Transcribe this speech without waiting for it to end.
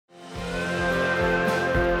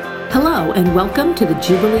Hello, and welcome to the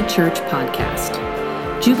Jubilee Church podcast.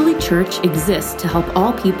 Jubilee Church exists to help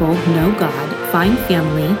all people know God, find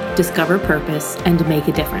family, discover purpose, and make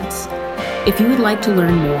a difference. If you would like to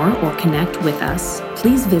learn more or connect with us,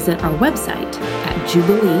 please visit our website at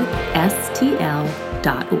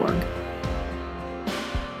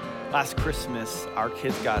jubileestl.org. Last Christmas, our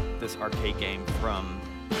kids got this arcade game from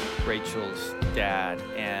Rachel's dad,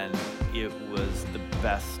 and it was the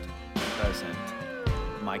best present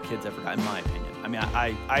my kids ever got, in my opinion. I mean,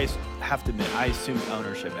 I have to admit, I assumed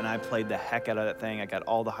ownership, and I played the heck out of that thing. I got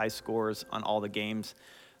all the high scores on all the games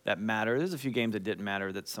that matter. There's a few games that didn't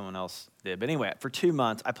matter that someone else did. But anyway, for 2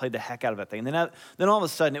 months, I played the heck out of that thing. And then all of a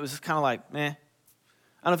sudden, it was just kind of like, meh.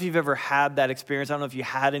 I don't know if you've ever had that experience. I don't know if you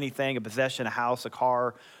had anything, a possession, a house, a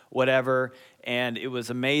car, whatever, and it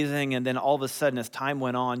was amazing. And then all of a sudden, as time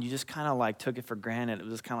went on, you just kind of like took it for granted. It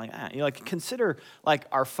was just kind of like, like consider like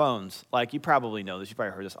our phones. Like you probably know this, you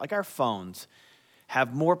probably heard this. Like our phones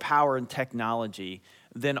have more power and technology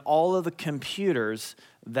than all of the computers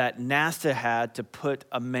that NASA had to put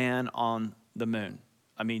a man on the moon.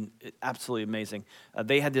 I mean, absolutely amazing.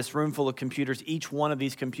 They had this room full of computers, each one of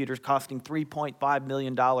these computers costing $3.5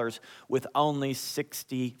 million with only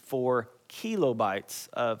 64 kilobytes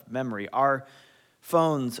of memory. Our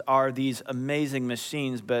phones are these amazing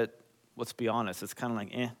machines, but let's be honest, it's kind of like,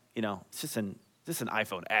 it's just an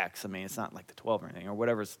iPhone X. I mean, it's not like the 12 or anything, or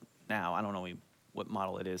whatever's now. I don't know what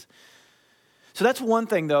model it is. So that's one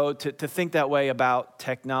thing, though, to think that way about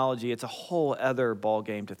technology. It's a whole other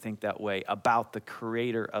ballgame to think that way about the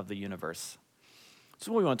creator of the universe.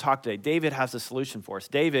 So what we want to talk today. David has a solution for us.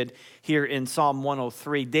 David, here in Psalm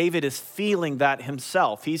 103, David is feeling that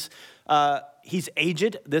himself. He's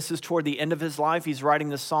aged. This is toward the end of his life. He's writing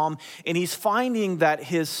this psalm, and he's finding that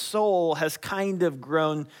his soul has kind of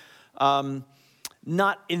grown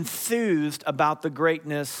not enthused about the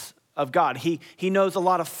greatness of God. He knows a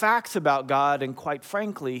lot of facts about God, and quite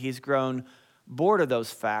frankly, he's grown bored of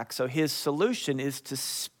those facts. So his solution is to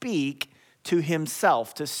speak to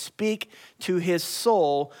himself, to speak to his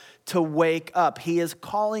soul, to wake up. He is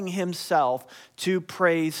calling himself to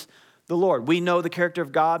praise the Lord. We know the character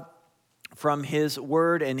of God from his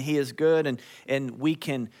word, and he is good, and we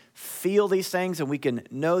can feel these things, and we can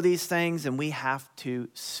know these things, and we have to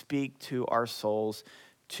speak to our souls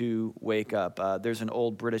to wake up. There's an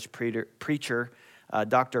old British preacher,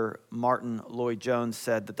 Dr. Martin Lloyd-Jones,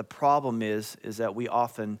 said that the problem is that we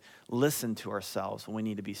often listen to ourselves when we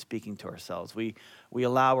need to be speaking to ourselves. We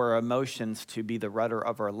allow our emotions to be the rudder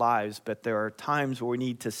of our lives, but there are times where we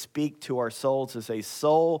need to speak to our souls to say,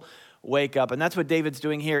 soul, wake up. And that's what David's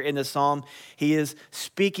doing here in the psalm. He is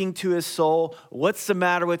speaking to his soul. What's the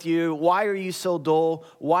matter with you? Why are you so dull?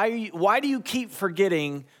 Why do you keep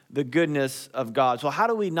forgetting the goodness of God? So how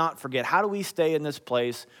do we not forget? How do we stay in this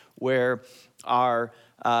place where our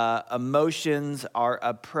emotions are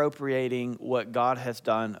appropriating what God has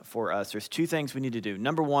done for us? There's two things we need to do.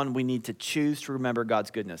 Number one, we need to choose to remember God's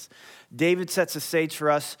goodness. David sets the stage for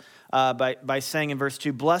us by saying in verse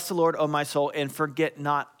 2, "Bless the Lord, O my soul, and forget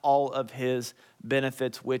not all of his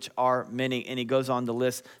benefits, which are many." And he goes on to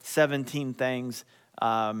list 17 things.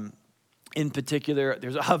 In particular,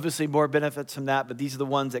 there's obviously more benefits from that, but these are the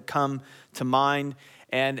ones that come to mind.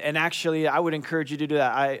 And actually, I would encourage you to do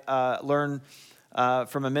that. I learned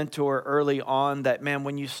from a mentor early on that, man,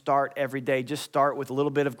 when you start every day, just start with a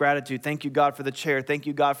little bit of gratitude. Thank you, God, for the chair. Thank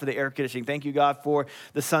you, God, for the air conditioning. Thank you, God, for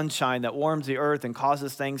the sunshine that warms the earth and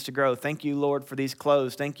causes things to grow. Thank you, Lord, for these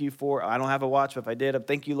clothes. Thank you for, I don't have a watch, but if I did,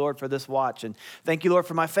 thank you, Lord, for this watch. And thank you, Lord,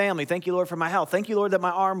 for my family. Thank you, Lord, for my health. Thank you, Lord, that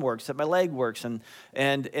my arm works, that my leg works. And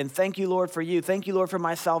thank you, Lord, for you. Thank you, Lord, for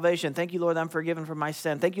my salvation. Thank you, Lord, that I'm forgiven from my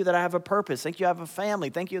sin. Thank you that I have a purpose. Thank you, I have a family.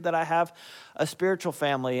 Thank you that I have a spiritual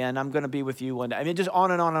family, and I'm going to be with you one day. I mean, just on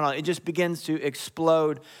and on and on. It just begins to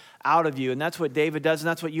explode out of you. And that's what David does, and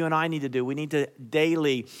that's what you and I need to do. We need to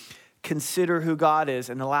daily consider who God is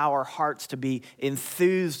and allow our hearts to be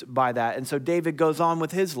enthused by that. And so David goes on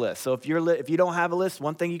with his list. So if you don't have a list,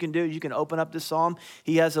 one thing you can do is you can open up this psalm.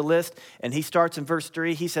 He has a list, and he starts in verse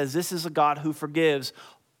 3. He says, "This is a God who forgives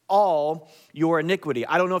all your iniquity."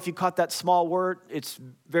 I don't know if you caught that small word. It's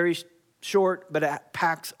very short, but it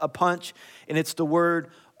packs a punch, and it's the word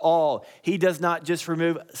all. He does not just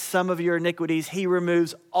remove some of your iniquities, he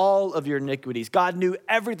removes all of your iniquities. God knew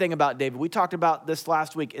everything about David. We talked about this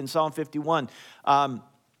last week in Psalm 51.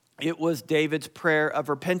 It was David's prayer of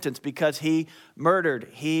repentance because he murdered,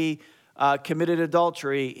 he committed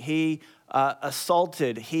adultery, he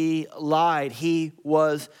assaulted, he lied, he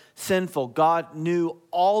was sinful. God knew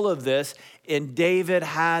all of this, and David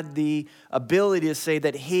had the ability to say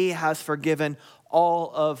that he has forgiven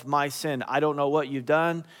all of my sin. I don't know what you've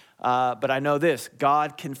done. But I know this,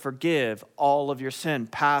 God can forgive all of your sin,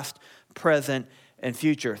 past, present, and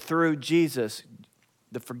future. Through Jesus,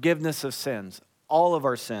 the forgiveness of sins, all of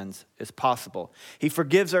our sins is possible. He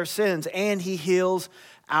forgives our sins and he heals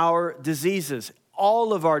our diseases,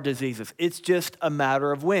 all of our diseases. It's just a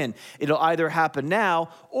matter of when. It'll either happen now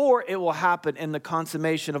or it will happen in the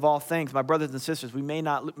consummation of all things. My brothers and sisters,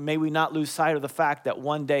 may we not lose sight of the fact that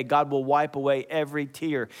one day God will wipe away every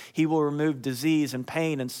tear. He will remove disease and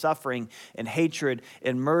pain and suffering and hatred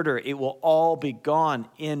and murder. It will all be gone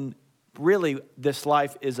in really, this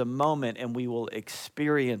life is a moment and we will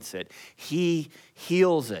experience it. He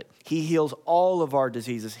heals it. He heals all of our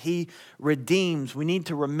diseases. He redeems. We need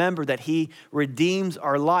to remember that he redeems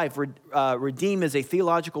our life. Redeem is a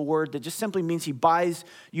theological word that just simply means he buys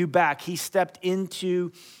you back. He stepped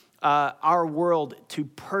into our world to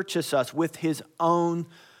purchase us with his own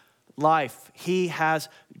life. He has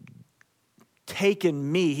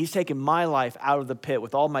he's taken my life out of the pit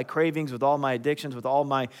with all my cravings, with all my addictions, with all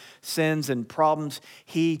my sins and problems.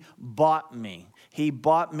 He bought me. He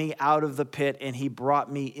bought me out of the pit and he brought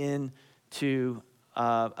me into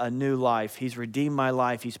a new life. He's redeemed my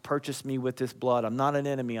life. He's purchased me with his blood. I'm not an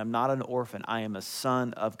enemy. I'm not an orphan. I am a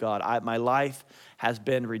son of God. My life has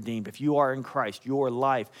been redeemed. If you are in Christ, your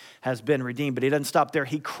life has been redeemed. But he doesn't stop there.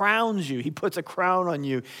 He crowns you. He puts a crown on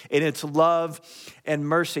you, and it's love and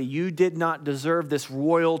mercy. You did not deserve this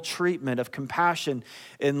royal treatment of compassion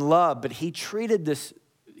and love, but he treated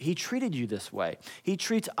you this way. He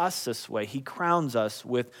treats us this way. He crowns us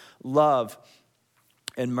with love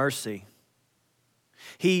and mercy.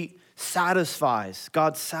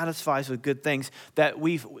 God satisfies with good things that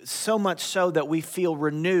so much so that we feel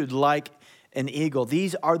renewed like an eagle.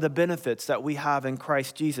 These are the benefits that we have in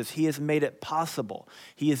Christ Jesus. He has made it possible.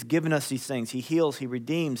 He has given us these things. He heals, he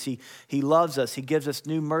redeems, he loves us, he gives us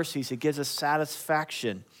new mercies, he gives us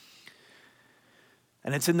satisfaction.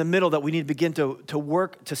 And it's in the middle that we need to begin to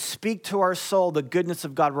work, to speak to our soul the goodness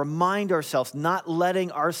of God, remind ourselves, not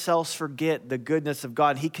letting ourselves forget the goodness of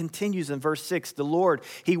God. He continues in verse 6, the Lord,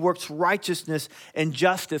 he works righteousness and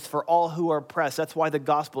justice for all who are oppressed. That's why the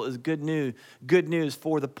gospel is good news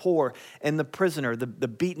for the poor and the prisoner, the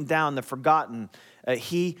beaten down, the forgotten.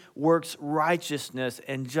 He works righteousness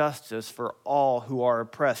and justice for all who are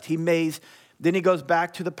oppressed. Then he goes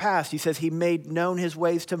back to the past. He says he made known his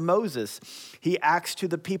ways to Moses. He acts to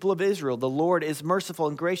the people of Israel. The Lord is merciful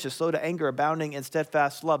and gracious, slow to anger, abounding in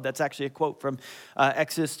steadfast love. That's actually a quote from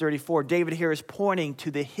Exodus 34. David here is pointing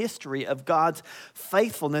to the history of God's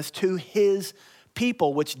faithfulness to his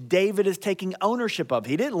people, which David is taking ownership of.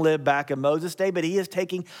 He didn't live back in Moses' day, but he is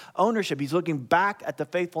taking ownership. He's looking back at the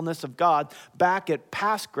faithfulness of God, back at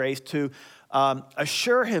past grace to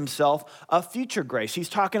assure himself of future grace. He's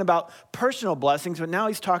talking about personal blessings, but now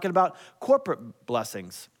he's talking about corporate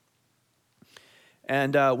blessings.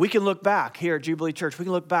 And we can look back here at Jubilee Church. We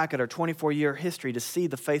can look back at our 24-year history to see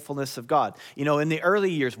the faithfulness of God. You know, in the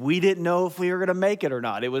early years, we didn't know if we were going to make it or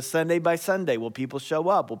not. It was Sunday by Sunday. Will people show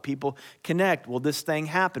up? Will people connect? Will this thing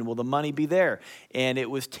happen? Will the money be there? And it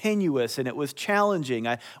was tenuous and it was challenging.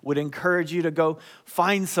 I would encourage you to go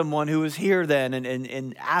find someone who was here then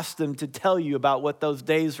and ask them to tell you about what those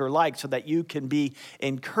days were like so that you can be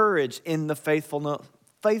encouraged in the faithfulness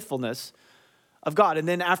of God. And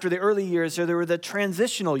then after the early years, there were the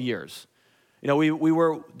transitional years. You know, we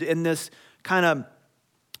were in this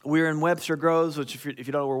we were in Webster Groves, which if you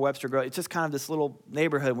don't know where Webster Groves, it's just kind of this little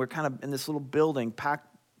neighborhood. We're kind of in this little building packed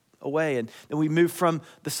away. And then we moved from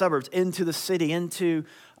the suburbs into the city, into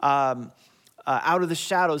out of the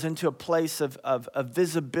shadows, into a place of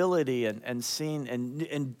visibility and seeing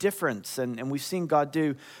and difference. And we've seen God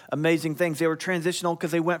do amazing things. They were transitional because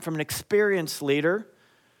they went from an experienced leader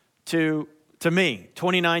to me,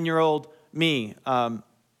 29-year-old me.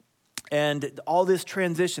 And all this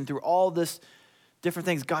transition through all this different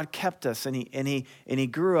things, God kept us and he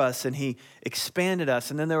grew us and he expanded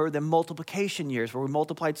us. And then there were the multiplication years where we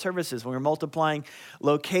multiplied services, when we were multiplying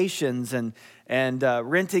locations and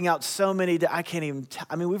renting out so many.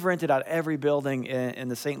 We've rented out every building in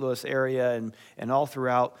the St. Louis area and all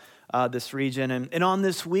throughout this region. And on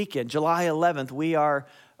this weekend, July 11th, we are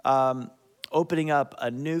opening up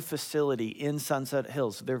a new facility in Sunset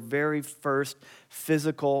Hills, their very first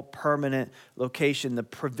physical, permanent location. The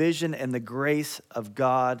provision and the grace of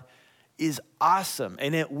God is awesome.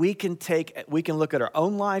 And we can look at our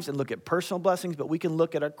own lives and look at personal blessings, but we can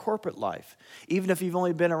look at our corporate life. Even if you've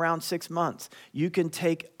only been around 6 months, you can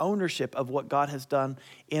take ownership of what God has done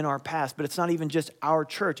in our past. But it's not even just our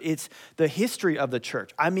church, it's the history of the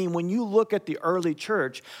church. I mean, when you look at the early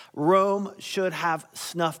church, Rome should have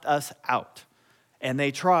snuffed us out. And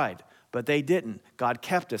they tried. But they didn't. God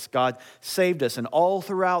kept us. God saved us. And all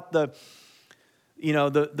throughout the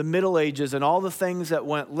Middle Ages and all the things that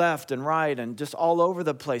went left and right and just all over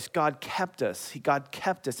the place, God kept us. God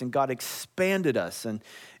kept us, and God expanded us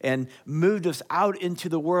and moved us out into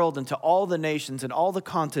the world, into all the nations and all the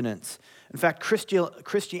continents. In fact,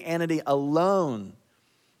 Christianity alone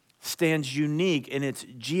stands unique in its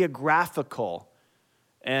geographical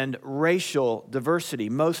and racial diversity.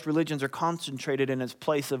 Most religions are concentrated in its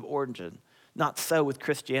place of origin. Not so with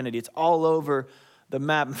Christianity. It's all over the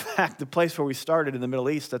map. In fact, the place where we started in the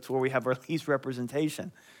Middle East, that's where we have our least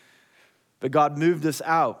representation. But God moved us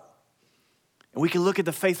out. And we can look at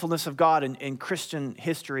the faithfulness of God in Christian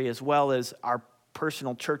history as well as our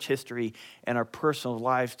personal church history and our personal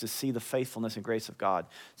lives to see the faithfulness and grace of God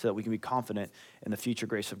so that we can be confident in the future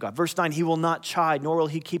grace of God. Verse 9, he will not chide, nor will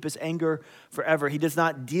he keep his anger forever. He does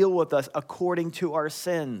not deal with us according to our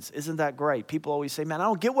sins. Isn't that great? People always say, man, I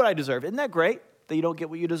don't get what I deserve. Isn't that great that you don't get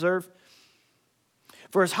what you deserve?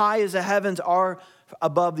 For as high as the heavens are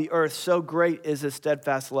above the earth, so great is his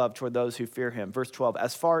steadfast love toward those who fear him. Verse 12,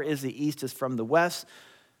 as far as the east is from the west,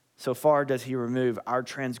 so far does he remove our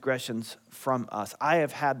transgressions from us. I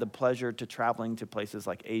have had the pleasure to traveling to places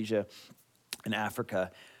like Asia and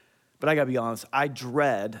Africa, but I gotta be honest, I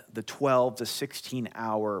dread the 12 to 16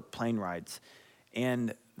 hour plane rides.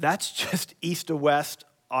 And that's just east to west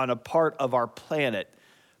on a part of our planet.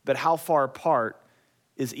 But how far apart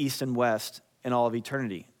is east and west in all of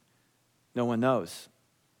eternity? No one knows.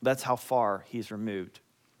 That's how far he's removed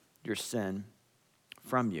your sin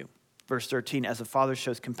from you. Verse 13, as a father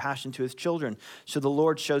shows compassion to his children, so the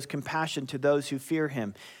Lord shows compassion to those who fear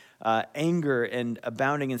him, anger and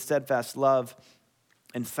abounding in steadfast love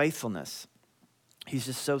and faithfulness. He's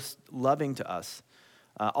just so loving to us.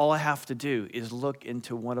 All I have to do is look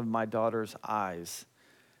into one of my daughter's eyes,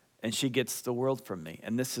 and she gets the world from me.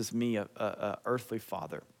 And this is me, a earthly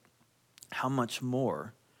father. How much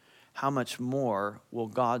more will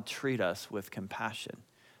God treat us with compassion?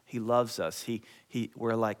 He loves us. We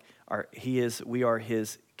are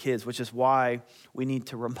his kids, which is why we need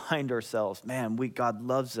to remind ourselves, man, God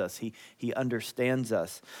loves us. He understands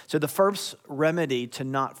us. So the first remedy to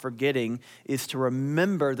not forgetting is to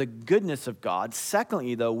remember the goodness of God.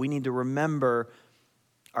 Secondly, though, we need to remember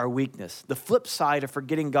our weakness. The flip side of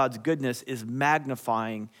forgetting God's goodness is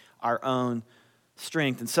magnifying our own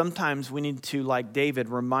strength. And sometimes we need to, like David,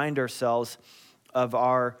 remind ourselves of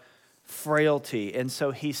our frailty. And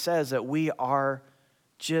so he says that we are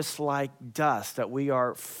just like dust, that we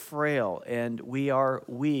are frail and we are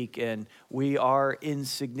weak and we are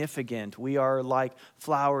insignificant. We are like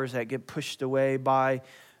flowers that get pushed away by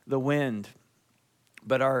the wind.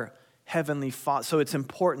 But our Heavenly Father, so it's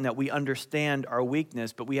important that we understand our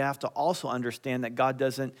weakness, but we have to also understand that God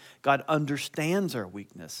understands our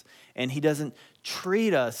weakness, and he doesn't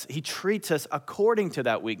treat us, he treats us according to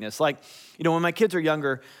that weakness. Like, when my kids are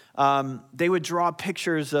younger, they would draw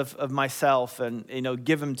pictures of myself and,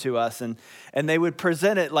 give them to us, and they would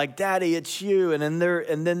present it like, Daddy, it's you, and in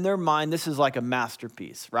their mind, this is like a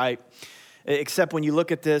masterpiece, right? Except when you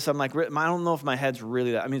look at this, I'm like, I don't know if my head's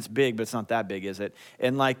really that. I mean, it's big, but it's not that big, is it?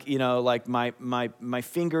 And like my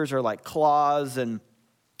fingers are like claws, and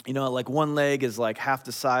like one leg is like half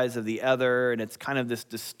the size of the other, and it's kind of this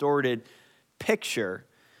distorted picture.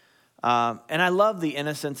 And I love the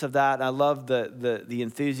innocence of that. I love the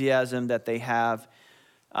enthusiasm that they have.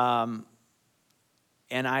 And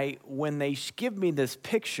when they give me this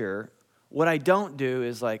picture, what I don't do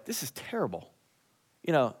is like, this is terrible.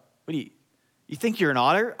 What do you think you're an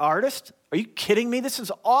artist? Are you kidding me? This is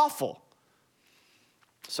awful.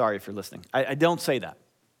 Sorry if you're listening. I don't say that.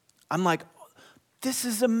 I'm like, this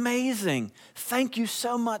is amazing. Thank you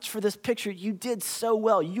so much for this picture. You did so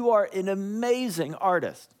well. You are an amazing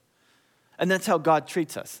artist. And that's how God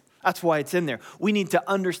treats us. That's why it's in there. We need to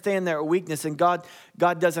understand their weakness, and God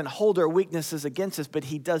doesn't hold our weaknesses against us, but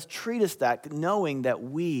he does treat us that, knowing that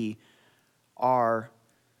we are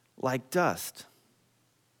like dust.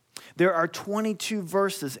 There are 22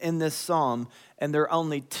 verses in this psalm, and there are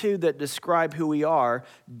only 2 that describe who we are: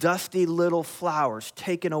 dusty little flowers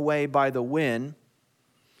taken away by the wind.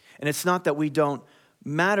 And it's not that we don't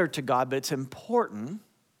matter to God, but it's important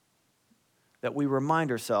that we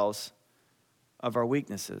remind ourselves of our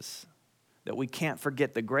weaknesses, that we can't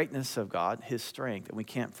forget the greatness of God, his strength, and we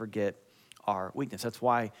can't forget our weakness. That's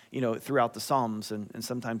why, throughout the Psalms, and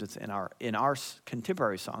sometimes it's in our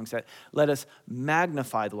contemporary songs, that let us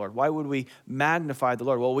magnify the Lord. Why would we magnify the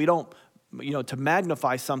Lord? Well, we don't, to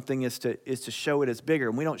magnify something is to show it as bigger.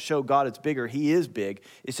 And we don't show God it's bigger. He is big.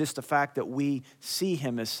 It's just the fact that we see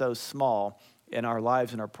him as so small and our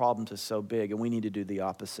lives and our problems is so big, and we need to do the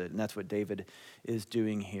opposite. And that's what David is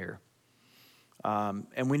doing here.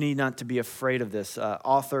 And we need not to be afraid of this.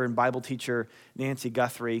 Author and Bible teacher Nancy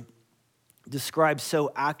Guthrie describes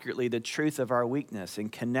so accurately the truth of our weakness in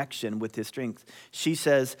connection with his strength. She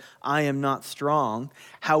says, I am not strong.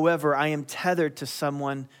 However, I am tethered to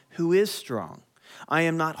someone who is strong. I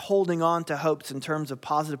am not holding on to hopes in terms of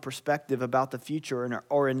positive perspective about the future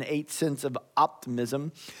or an innate sense of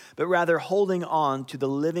optimism, but rather holding on to the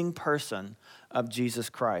living person of Jesus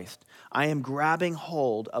Christ. I am grabbing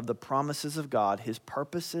hold of the promises of God, his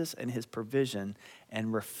purposes and his provision,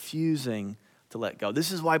 and refusing to let go.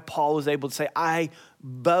 This is why Paul was able to say, I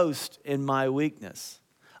boast in my weakness.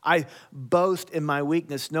 I boast in my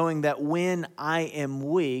weakness, knowing that when I am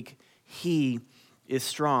weak, he is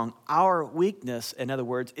strong. Our weakness, in other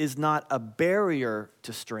words, is not a barrier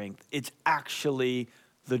to strength. It's actually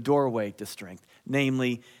the doorway to strength,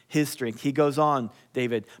 namely his strength. He goes on,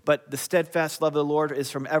 David, but the steadfast love of the Lord is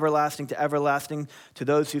from everlasting to everlasting to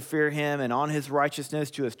those who fear him, and on his righteousness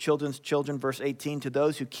to his children's children. Verse 18, to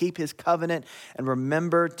those who keep his covenant and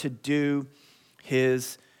remember to do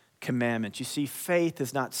his commandments. You see, faith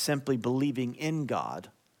is not simply believing in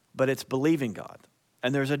God, but it's believing God.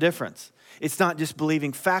 And there's a difference. It's not just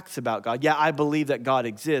believing facts about God. Yeah, I believe that God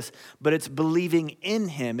exists, but it's believing in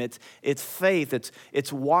him. It's faith.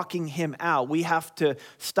 It's walking him out. We have to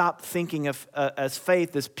stop thinking of as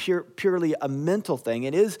faith as purely a mental thing.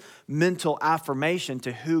 It is mental affirmation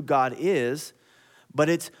to who God is, but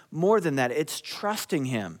it's more than that. It's trusting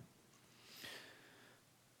him.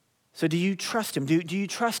 So do you trust him? Do you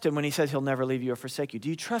trust him when he says he'll never leave you or forsake you? Do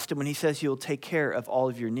you trust him when he says he'll take care of all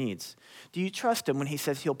of your needs? Do you trust him when he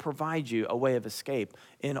says he'll provide you a way of escape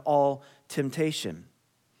in all temptation?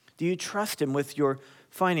 Do you trust him with your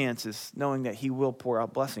finances, knowing that he will pour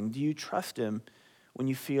out blessing? Do you trust him when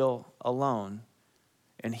you feel alone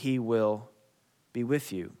and he will be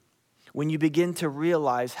with you? When you begin to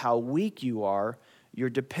realize how weak you are, your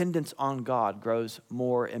dependence on God grows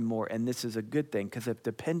more and more. And this is a good thing, because if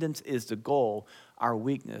dependence is the goal, our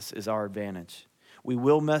weakness is our advantage. We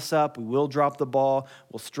will mess up, we will drop the ball,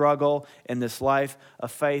 we'll struggle in this life of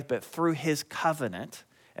faith, but through his covenant,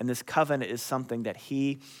 and this covenant is something that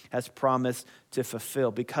he has promised to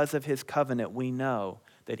fulfill. Because of his covenant, we know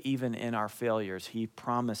that even in our failures, he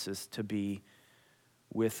promises to be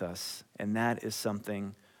with us. And that is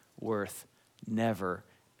something worth never,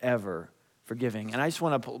 ever forgiving. And I just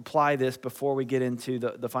want to apply this before we get into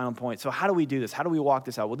the final point. So how do we do this? How do we walk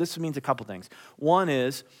this out? Well, this means a couple things. One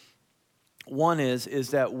is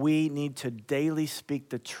that we need to daily speak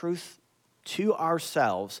the truth to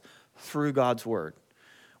ourselves through God's word.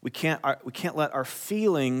 We can't let our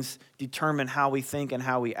feelings determine how we think and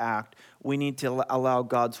how we act. We need to allow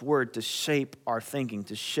God's word to shape our thinking,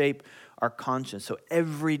 to shape our conscience. So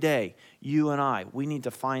every day, you and I, we need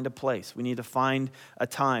to find a place. We need to find a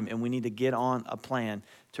time, and we need to get on a plan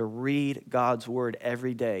to read God's word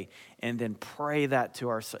every day, and then pray that to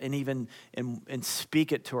our, and even and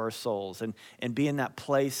speak it to our souls, and be in that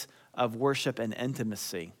place of worship and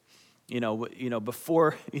intimacy.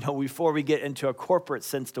 Before we get into a corporate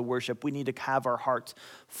sense to worship, we need to have our hearts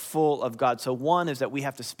full of God. So one is that we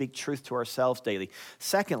have to speak truth to ourselves daily.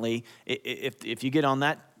 Secondly, if you get on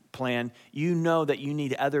that plan, you know that you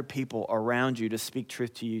need other people around you to speak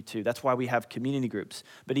truth to you too. That's why we have community groups.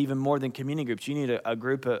 But even more than community groups, you need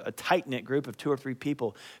a tight-knit group of 2 or 3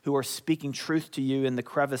 people who are speaking truth to you in the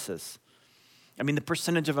crevices. I mean, the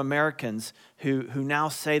percentage of Americans who now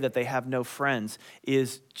say that they have no friends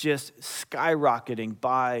is just skyrocketing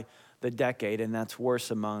by the decade, and that's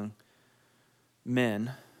worse among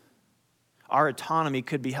men. Our autonomy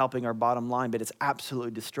could be helping our bottom line, but it's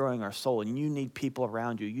absolutely destroying our soul. And you need people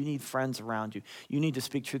around you. You need friends around you. You need to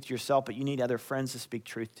speak truth to yourself, but you need other friends to speak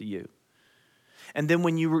truth to you. And then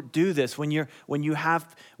when you do this, when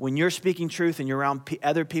you're speaking truth and you're around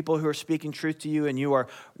other people who are speaking truth to you, and you are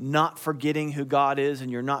not forgetting who God is,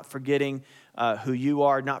 and you're not forgetting who you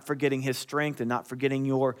are, not forgetting his strength, and not forgetting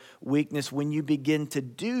your weakness, when you begin to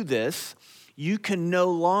do this, you can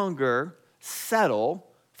no longer settle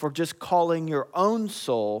for just calling your own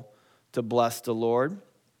soul to bless the Lord.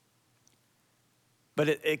 But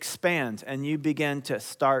it expands, and you begin to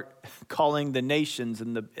start calling the nations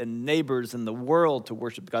and neighbors and the world to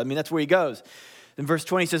worship God. I mean, that's where he goes. In verse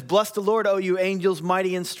 20, he says, bless the Lord, O you angels,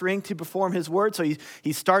 mighty in strength to perform his word. So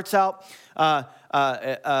he starts out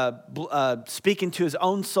speaking to his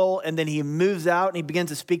own soul, and then he moves out and he begins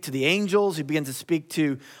to speak to the angels. He begins to speak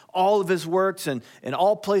to all of his works and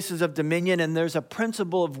all places of dominion. And there's a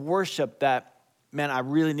principle of worship that man, I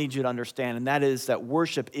really need you to understand, and that is that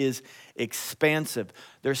worship is expansive.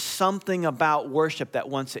 There's something about worship that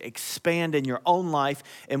wants to expand in your own life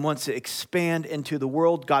and wants to expand into the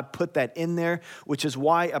world. God put that in there, which is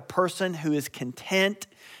why a person who is content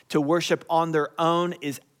to worship on their own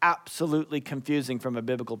is absolutely confusing from a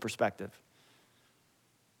biblical perspective.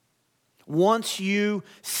 Once you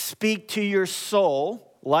speak to your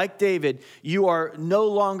soul, like David, you are no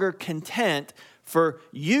longer content for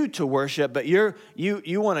you to worship, but you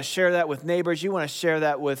want to share that with neighbors. You want to share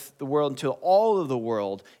that with the world until all of the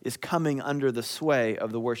world is coming under the sway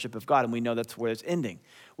of the worship of God. And we know that's where it's ending.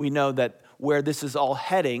 We know that where this is all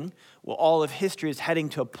heading, well, all of history is heading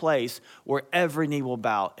to a place where every knee will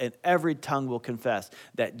bow and every tongue will confess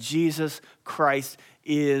that Jesus Christ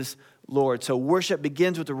is Lord. So worship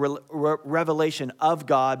begins with the revelation of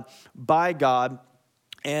God, by God.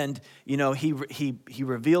 And, you know, he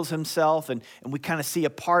reveals himself, and we kind of see a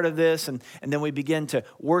part of this, and then we begin to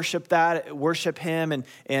worship him,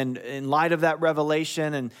 and in light of that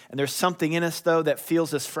revelation, and there's something in us, though, that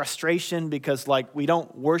feels this frustration because, like, we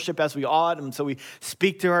don't worship as we ought, and so we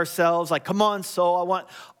speak to ourselves, like, come on, soul, I want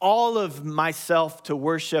all of myself to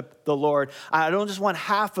worship the Lord. I don't just want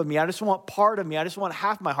half of me, I just want part of me, I just want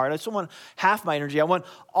half my heart, I just want half my energy, I want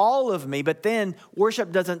all of me. But then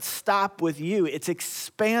worship doesn't stop with you, it's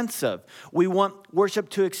expansive. We want worship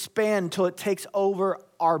to expand until it takes over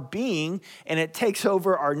our being, and it takes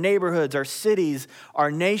over our neighborhoods, our cities,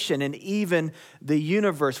 our nation, and even the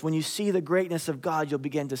universe. When you see the greatness of God, you'll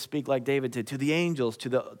begin to speak like David did, to the angels,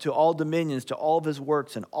 to all dominions, to all of his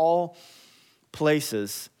works, and all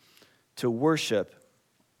places to worship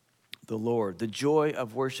the Lord. The joy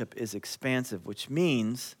of worship is expansive, which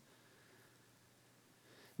means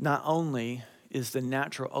not only is the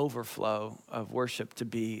natural overflow of worship to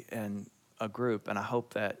be in a group, and I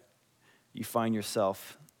hope that you find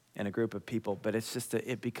yourself in a group of people, but it's just that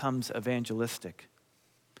it becomes evangelistic.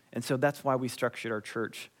 And so that's why we structured our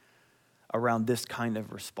church around this kind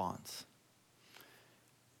of response.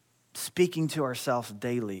 Speaking to ourselves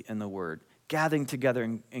daily in the Word, gathering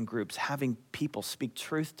together in groups, having people speak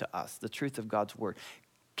truth to us, the truth of God's Word,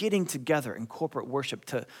 getting together in corporate worship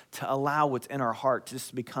to allow what's in our heart to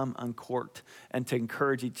just become uncorked and to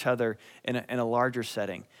encourage each other in a larger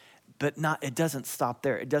setting. But it doesn't stop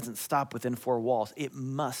there. It doesn't stop within four walls. It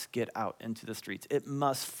must get out into the streets. It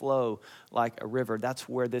must flow like a river. That's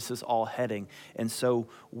where this is all heading. And so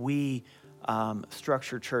we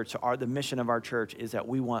structure church. The mission of our church is that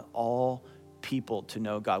we want all people to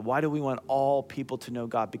know God. Why do we want all people to know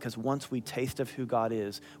God? Because once we taste of who God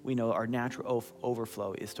is, we know our natural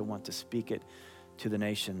overflow is to want to speak it to the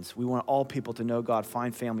nations. We want all people to know God,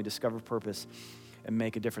 find family, discover purpose, and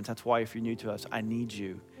make a difference. That's why if you're new to us, I need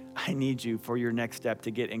you for your next step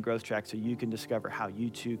to get in Growth Track so you can discover how you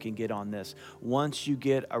too can get on this. Once you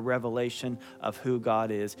get a revelation of who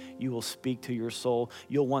God is, you will speak to your soul.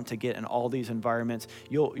 You'll want to get in all these environments.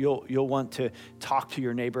 You'll want to talk to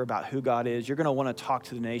your neighbor about who God is. You're going to want to talk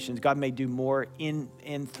to the nations. God may do more in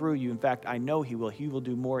and through you. In fact, I know He will. He will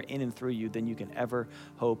do more in and through you than you can ever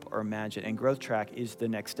hope or imagine. And Growth Track is the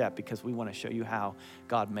next step because we want to show you how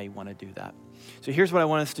God may want to do that. So here's what I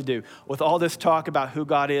want us to do. With all this talk about who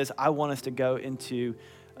God is, I want us to go into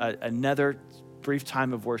another brief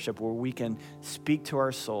time of worship where we can speak to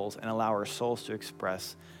our souls and allow our souls to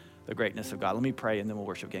express the greatness of God. Let me pray and then we'll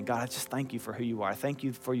worship again. God, I just thank you for who you are. I thank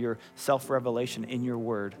you for your self-revelation in your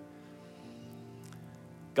word.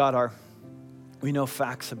 God, we know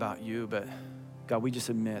facts about you, but God, we just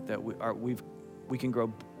admit that we can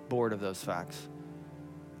grow bored of those facts.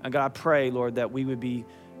 And God, I pray, Lord, that we would be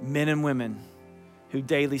men and women who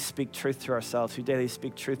daily speak truth to ourselves, who daily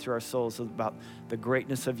speak truth to our souls about the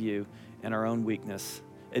greatness of you and our own weakness,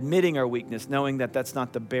 admitting our weakness, knowing that that's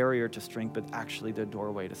not the barrier to strength, but actually the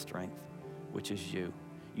doorway to strength, which is you.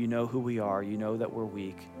 You know who we are. You know that we're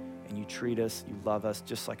weak, and you treat us, you love us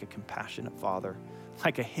just like a compassionate father,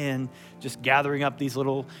 like a hen just gathering up these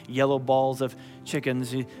little yellow balls of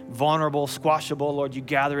chickens, vulnerable, squashable. Lord, you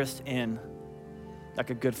gather us in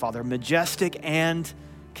like a good father, majestic and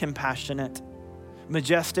compassionate.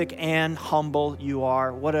 Majestic and humble you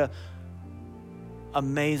are. What a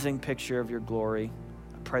amazing picture of your glory.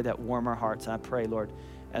 I pray that warm our hearts. And I pray, Lord,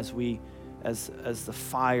 as the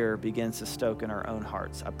fire begins to stoke in our own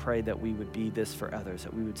hearts, I pray that we would be this for others,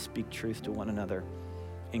 that we would speak truth to one another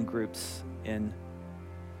in groups, in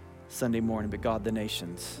Sunday morning. But God, the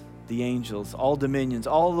nations, the angels, all dominions,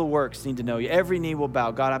 all the works need to know you. Every knee will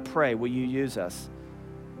bow. God, I pray, will you use us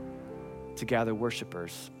to gather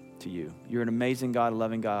worshipers to you. You're an amazing God, a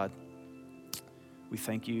loving God. We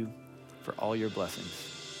thank you for all your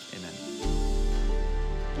blessings. Amen.